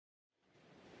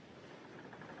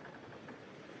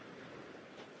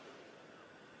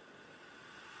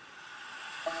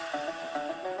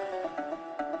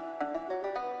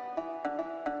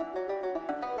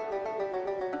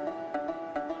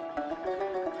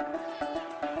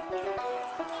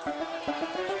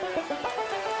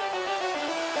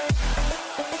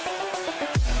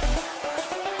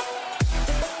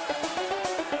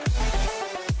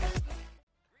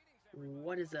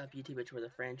up, YouTube? It's where the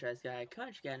franchise guy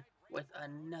comes again with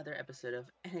another episode of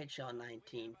NHL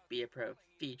 19 Be a Pro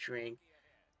featuring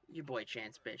your boy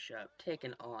Chance Bishop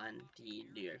taking on the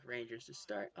New York Rangers to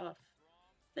start off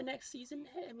the next season.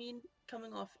 Hey, I mean,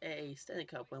 coming off a Stanley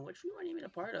Cup win, which we weren't even a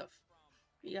part of.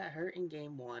 We got hurt in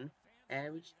Game 1,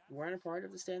 and we weren't a part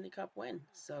of the Stanley Cup win.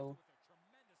 So,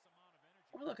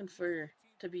 we're looking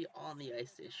to be on the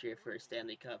ice this year for a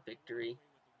Stanley Cup victory.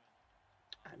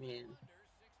 I mean,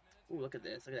 ooh, look at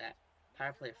this. Look at that.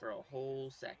 Power play for a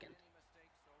whole second.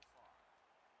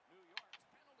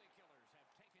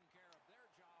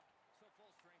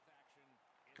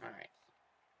 Alright.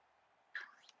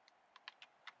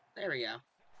 There we go.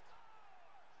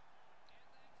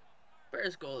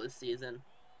 First goal this season.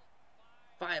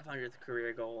 500th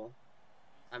career goal.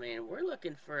 I mean, we're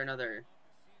looking for another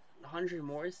 100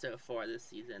 more so far this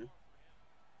season.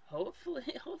 Hopefully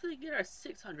get our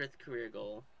 600th career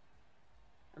goal.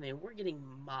 I mean, we're getting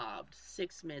mobbed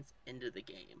 6 minutes into the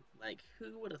game. Like,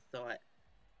 who would have thought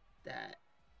that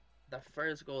the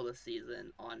first goal of the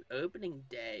season on opening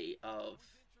day of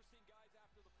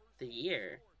the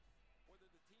year,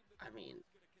 I mean,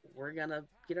 we're gonna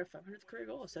get our 500th career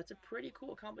goal, so that's a pretty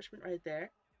cool accomplishment right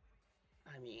there.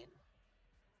 I mean,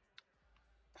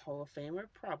 Hall of Famer,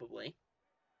 probably.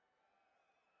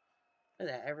 Look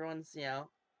at that, everyone's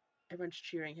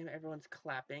cheering him, everyone's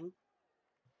clapping.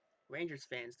 Rangers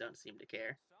fans don't seem to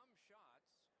care.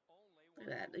 Look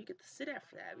at that, you get to sit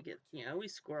after that. We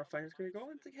score a 500th career goal,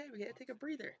 and it's like, hey, we gotta take a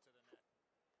breather.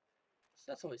 So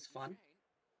that's always fun.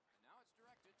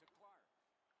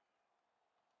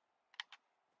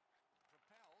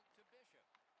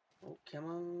 Oh, come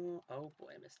on. Oh,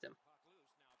 boy, I missed him.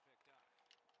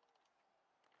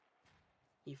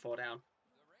 He fall down.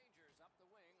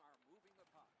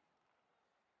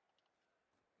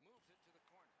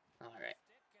 Alright.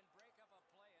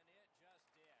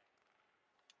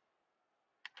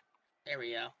 There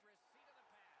we go.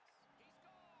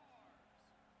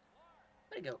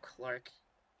 Way to go, Clark.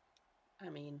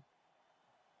 I mean,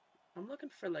 I'm looking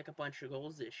for like a bunch of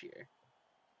goals this year.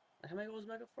 How many goals am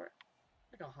I looking for?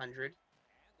 Like 100.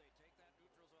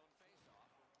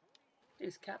 Dude,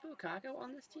 is Capo Caco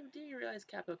on this team? Didn't you realize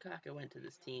Capo Caco went to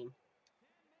this team?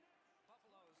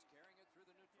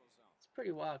 It's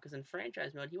pretty wild, because in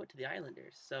franchise mode, he went to the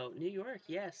Islanders. So, New York,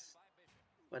 yes.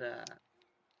 But,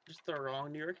 just the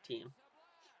wrong New York team.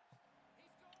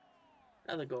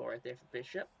 Another goal right there for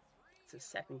Bishop. It's his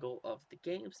second goal of the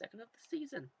game, second of the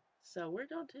season. So, we're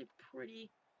doing a pretty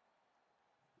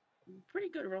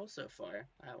good roll so far,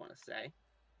 I want to say.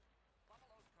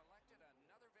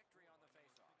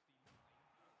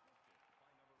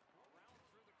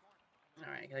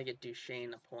 Alright, gotta get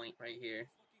Duchesne a point right here.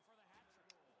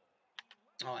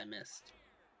 Oh, I missed.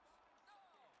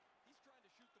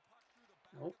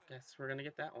 Nope, guess we're gonna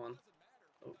get that one.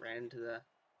 Oh, ran into the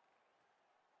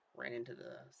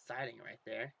siding right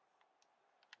there.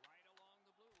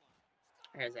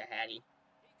 There's a Hattie.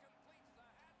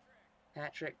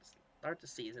 Hat trick to start the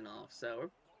season off, so we're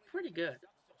pretty good.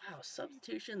 Wow,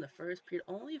 substitution in the first period.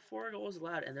 Only 4 goals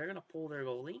allowed, and they're gonna pull their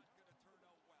goalie.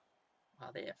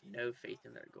 Wow, they have no faith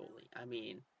in their goalie. I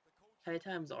mean, how many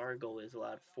times our goalie is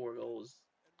allowed 4 goals?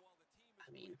 I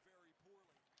mean,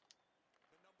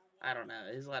 I don't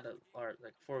know. He's allowed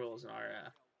like 4 goals in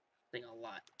our thing a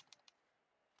lot.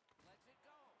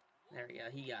 There we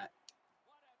go. He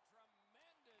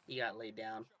got laid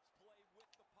down.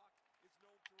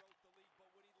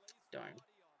 Darn.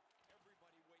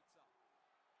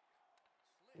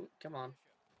 Ooh, come on.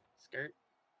 Skirt.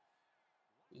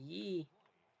 Yee.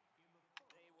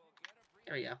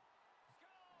 There we go.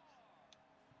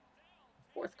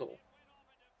 4th goal.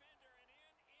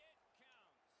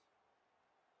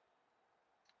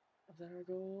 Was that our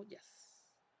goal? Yes.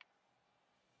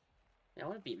 I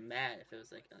wouldn't be mad if it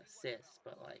was like an assist,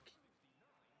 but like,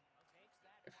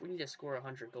 if we need to score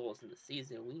 100 goals in the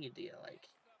season, we need to get like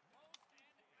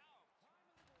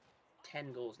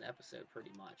 10 goals an episode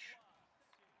pretty much.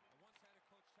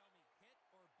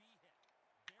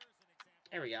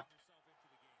 There we go.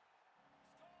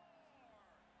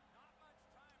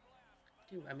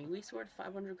 Dude, I mean, we scored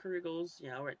 500 career goals.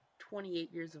 We're at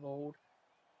 28 years of old.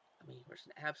 I mean, we're just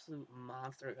an absolute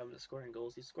monster when it comes to scoring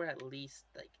goals. He scored at least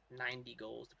like 90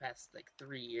 goals the past like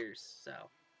 3 years. So,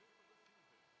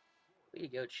 way to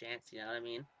go, Chance. You know what I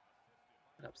mean?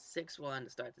 Put up 6-1 to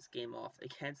start this game off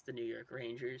against the New York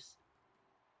Rangers.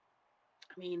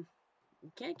 I mean,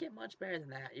 you can't get much better than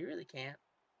that. You really can't.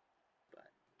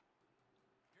 But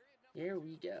here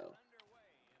we go.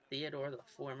 Theodore, the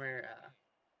former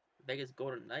Vegas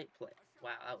Golden Knight play.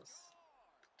 Wow, that was...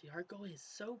 Dude, our goalie is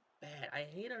so bad. I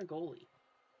hate our goalie.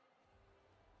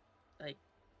 like,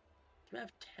 the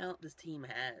amount of talent this team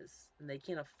has, and they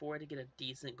can't afford to get a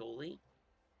decent goalie.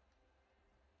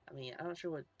 I mean, I'm not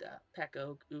sure what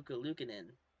Pekka Uka-Luukkonen,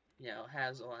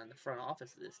 has on the front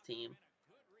office of this team.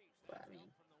 But, I mean,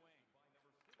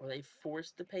 were they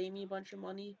forced to pay me a bunch of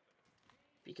money?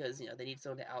 Because, they need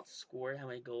someone to outscore how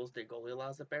many goals their goalie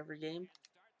allows up every game.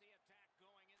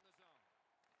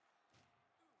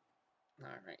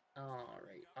 Alright,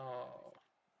 alright, oh.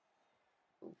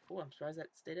 Ooh, cool, I'm surprised that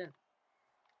stayed in.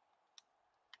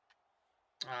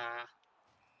 Ah.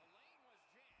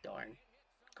 Darn.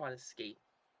 Caught his skate.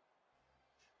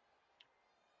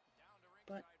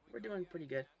 But we're doing pretty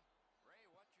good.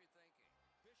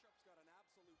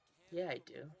 Yeah, I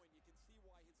do.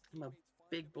 I'm a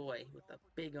big boy with a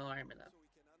big arm and a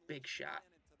big shot.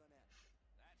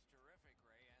 That's terrific,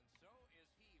 Ray, and so is he.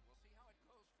 We'll see how it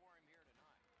goes for him here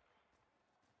tonight.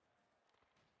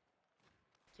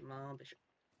 Come on, Bishop.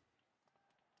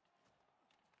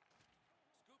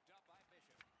 Scooped up by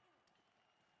Bishop.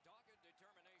 Dogged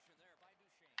determination there by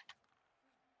Duchesne.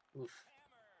 Oof.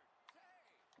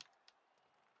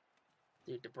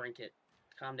 Dude, DeBrincat.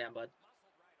 Calm down, bud.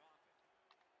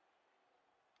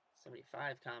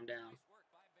 75, calm down.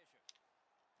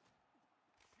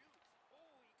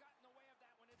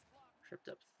 Tripped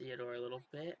up Theodore a little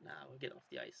bit. Nah, we'll get off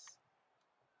the ice.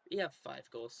 We have 5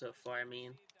 goals so far. I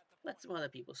mean, let some other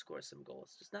people score some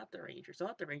goals. Just not the Rangers. Don't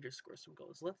let the Rangers score some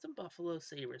goals. Let some Buffalo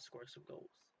Sabres score some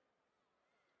goals.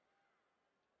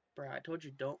 Bro, I told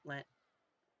you don't let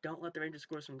the Rangers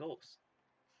score some goals.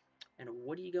 And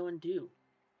what are you going to do?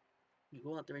 You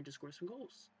won't let the Rangers score some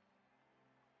goals.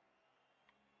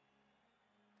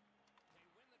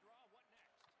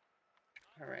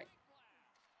 Alright.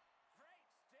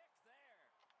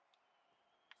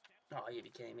 Oh, you be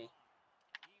kidding me.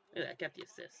 Look at that, got the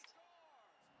assist.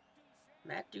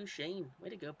 Matt Duchesne. Way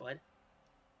to go, bud.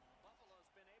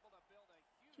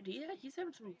 Dude, yeah, he's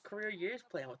having some career years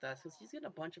playing with us because he's getting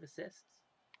a bunch of assists.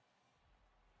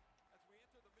 As we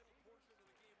enter the middle portion of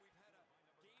the game, we've had a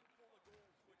game full of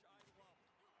goals, which I love.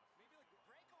 Maybe like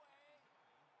breakaway.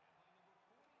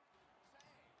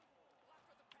 Save. Blocked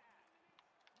with the pad.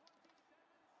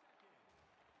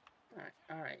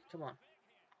 Alright, come on.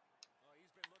 Oh,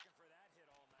 he's been looking for that hit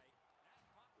all night. That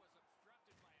puck was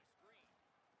obstructed by a screen.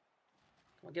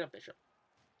 Come on, get up, Bishop.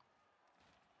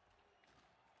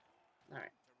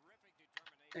 Alright.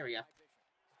 There we go.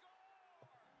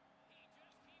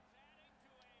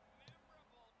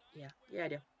 Yeah, I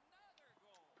do.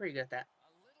 Pretty good at that.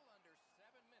 A little under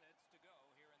 7 minutes to go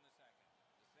here in the second.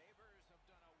 The Sabres have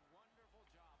done a wonderful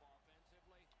job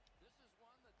offensively. This is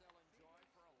one that they'll enjoy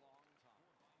for a long time.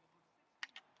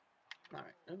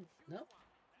 Alright. No.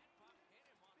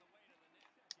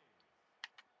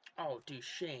 Oh,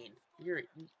 Duchesne.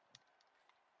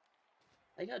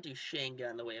 I got Duchesne get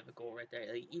in the way of a goal right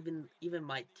there. Like, even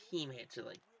my teammates are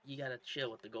like, you gotta chill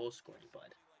with the goal scoring,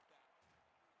 bud.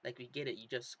 Like, we get it, you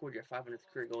just scored your 500th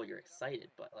career goal, you're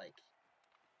excited, but like...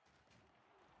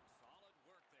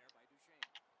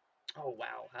 Oh,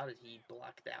 wow, how did he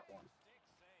block that one?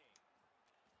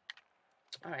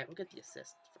 Alright, we'll get the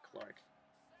assist for Clark.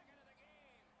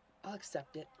 I'll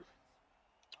accept it.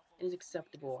 It is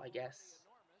acceptable, I guess.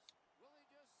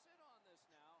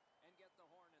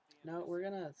 No, we're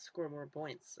gonna score more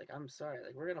points. Like, I'm sorry.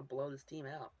 Like, we're gonna blow this team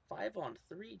out.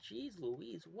 5-on-3? Jeez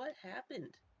Louise, what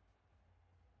happened?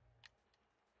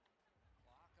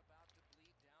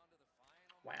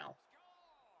 Wow.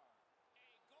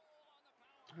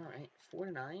 Alright,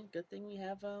 4-9. Good thing we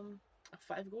have a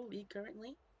 5-goal lead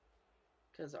currently.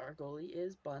 Because our goalie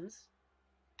is Buns.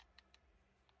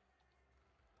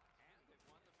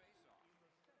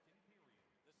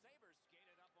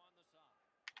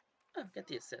 Oh, get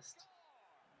the assist.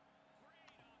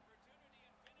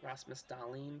 Rasmus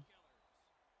Dahlin.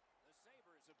 The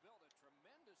Sabres have built a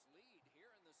tremendous lead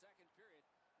here in the second period.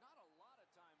 Not a lot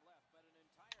of time left, but an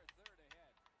entire third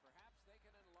ahead. Perhaps they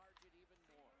can enlarge it even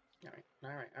more.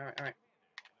 Alright.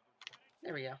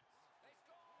 There we go.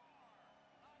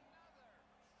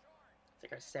 It's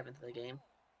like our 7th of the game.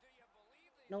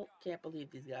 Nope, can't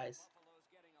believe these guys. Buffalo's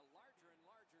getting a larger and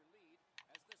larger lead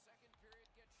as the second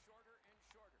period gets shorter and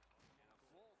shorter. And a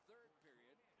full third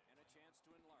period and a chance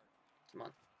to enlarge. Come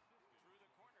on. Through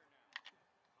the corner now.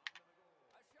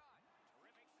 A shot.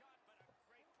 Terrific shot, but a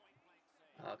great point-blank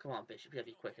save. Oh, come on, Bishop. You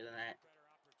gotta be quicker than that. Better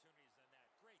opportunities than that.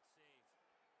 Great save.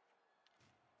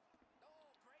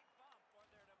 Oh, great bump, or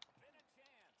there'd have been a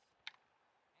chance.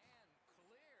 And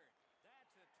cleared.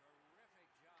 That's a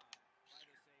terrific job by the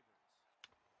Sabres. And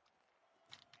he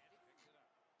picks it up.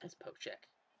 Nice poke check.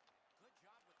 Good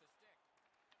job with the stick.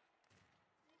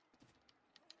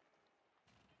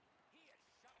 He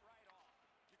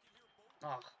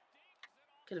Oh,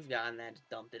 could have gotten that, just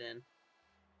dumped it in.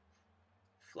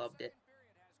 The Flubbed it. second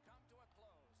period has come to a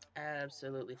close. A battle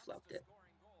when Absolutely it comes flubbed to it.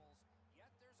 scoring goals,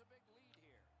 yet there's a big lead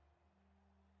here.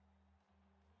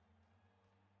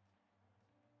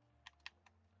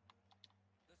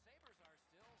 The Sabres are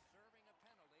still serving a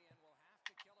penalty and will have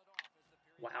to kill it off as the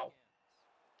period Wow. begins.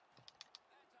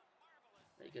 That's a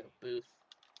marvelous There you go, save. Booth.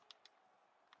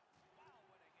 Wow,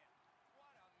 what a hit.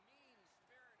 What a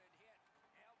mean-spirited hit.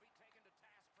 He'll be taken to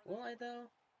task for Will that I, one.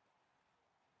 though?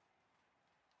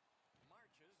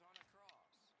 Marches on a cross.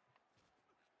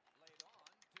 Laid on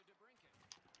to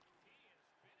DeBrincat. He is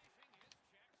finishing his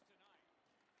checks tonight.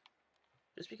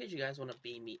 Just because you guys want to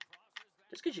beat me, Crosses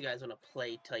that just because you one. guys want to They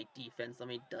play tight score! defense, I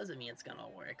mean, doesn't mean it's gonna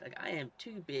work. Like, I am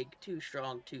too big, too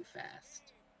strong, too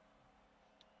fast.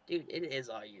 Dude, it is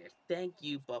all year. Thank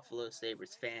you, Buffalo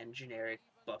Sabres fan, generic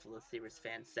Buffalo Sabres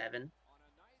fan 7. On a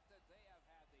night that they have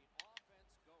had the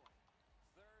offense going.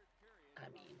 Third period I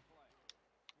about mean, to play.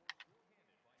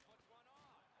 Puts one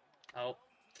on. oh,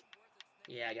 No team worth its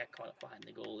name yeah, I would got have caught let up that behind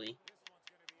the one go. goalie. This one's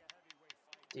going to be a heavyweight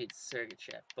fight. Dude,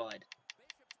 Sergachev, bud.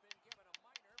 Bishop's been given a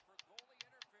minor for goalie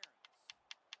interference.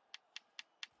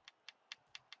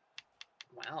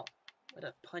 Wow, what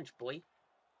a punch, boy.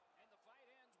 And the fight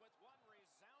ends with one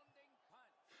resounding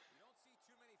punch. You don't see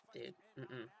too many fights Dude, end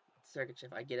on that.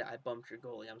 Sergachev, I get it, I bumped your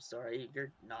goalie, I'm sorry.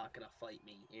 You're not gonna fight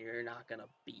me. You're not gonna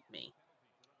beat me.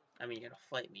 I mean, you're gonna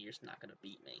fight me, you're just not gonna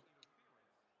beat me.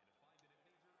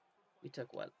 We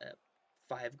took, what, a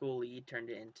 5-goal lead, turned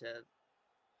it into, I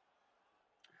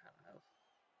don't know,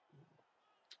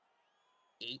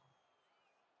 8?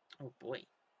 Oh boy,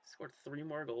 scored 3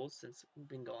 more goals since we've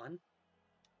been gone.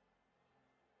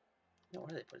 No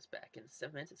wonder they put us back. In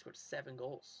 7 minutes, they scored 7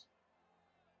 goals.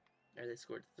 Or they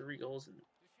scored 3 goals and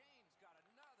Duchesne's got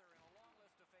another in a long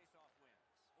list of face-off wins.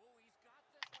 Oh, he's got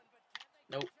this one, but can they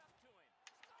nope. catch up to him?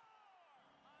 Score!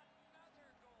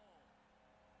 Another goal.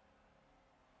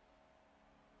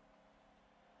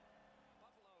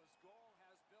 Buffalo's goal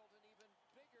has built an even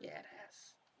bigger Yeah, it lead.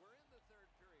 has. We're in the third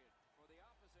period. For the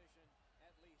opposition,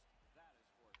 at least that is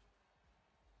fortunate.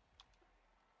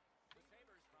 The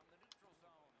Sabres from the neutral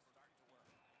zone start to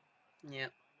work.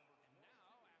 Yep. And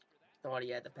now, after that, Thought he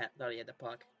had the the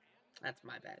puck. whistle and the That's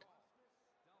my penalty bad. call.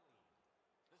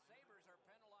 The Sabres are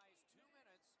penalized 2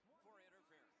 minutes for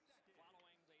interference.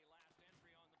 Following the last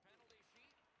entry on the penalty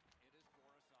sheet, it is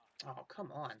 4 aside. Oh,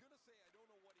 come I was on. going to say I don't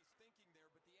know what he's thinking there,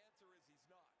 but the answer is he's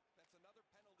not. That's another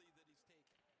penalty that he's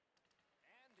taken.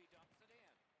 And he dumps it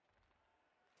in.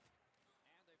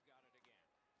 And they've got it again.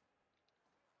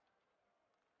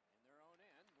 In their own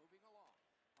end, moving along.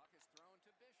 Puck is thrown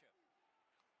to Bishop.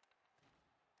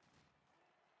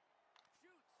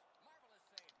 Shoots. Marvelous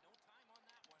save. No time on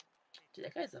that one. Dude,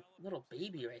 that guy's a little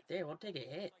baby right there. Won't take a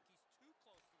hit. Like he's too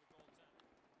close to the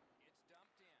goaltender. It's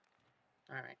dumped in.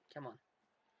 Alright, come on.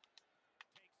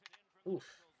 Takes it in from the Oof.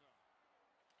 neutral zone.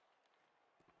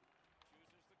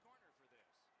 Chooses the corner for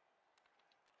this.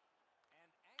 And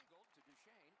angled to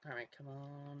Duchesne. Alright, come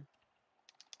on.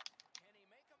 Can he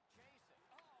make him chase it?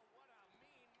 Oh, what a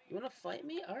You mean wanna hit. fight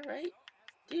me? Alright.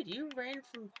 So as Dude, predicted, we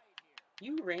have a fight here.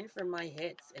 you ran from my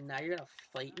hits and now you're gonna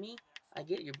fight me? I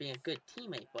get you're being a good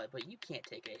teammate, but you can't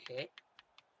take a hit.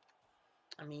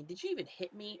 I mean, did you even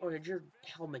hit me, or did your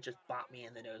helmet just bop me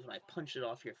in the nose when I punched it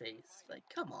off your face? Like,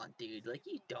 come on, dude. Like,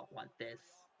 you don't want this.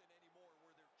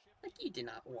 Like, you did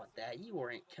not want that. You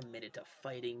weren't committed to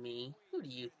fighting me. Who do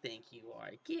you think you are?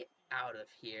 Get out of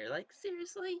here. Like,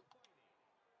 seriously?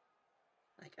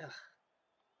 Like, ugh.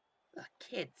 Ugh,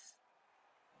 kids.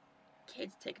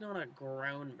 Kids taking on a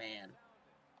grown man.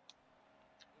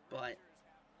 But,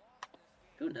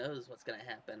 who knows what's gonna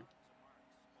happen.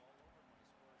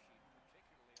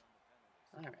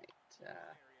 Alright,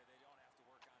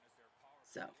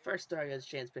 so, first star goes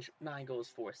Chance Bishop, 9 goals,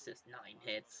 4 assists, 9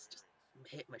 hits. Just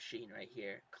hit machine right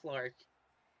here. Clark,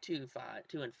 2 and 5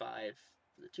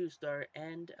 for the 2-star,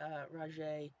 and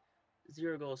Rajay,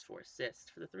 0 goals, 4 assists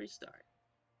for the 3-star.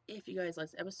 If you guys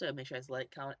liked this episode, make sure you guys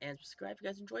like, comment, and subscribe. If you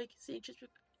guys enjoy seeing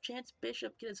Chance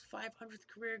Bishop get his 500th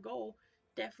career goal,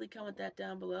 definitely comment that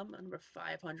down below. Number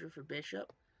 500 for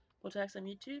Bishop. We'll talk on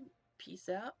YouTube. Peace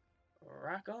out,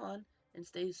 rock on, and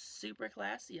stay super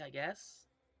classy, I guess.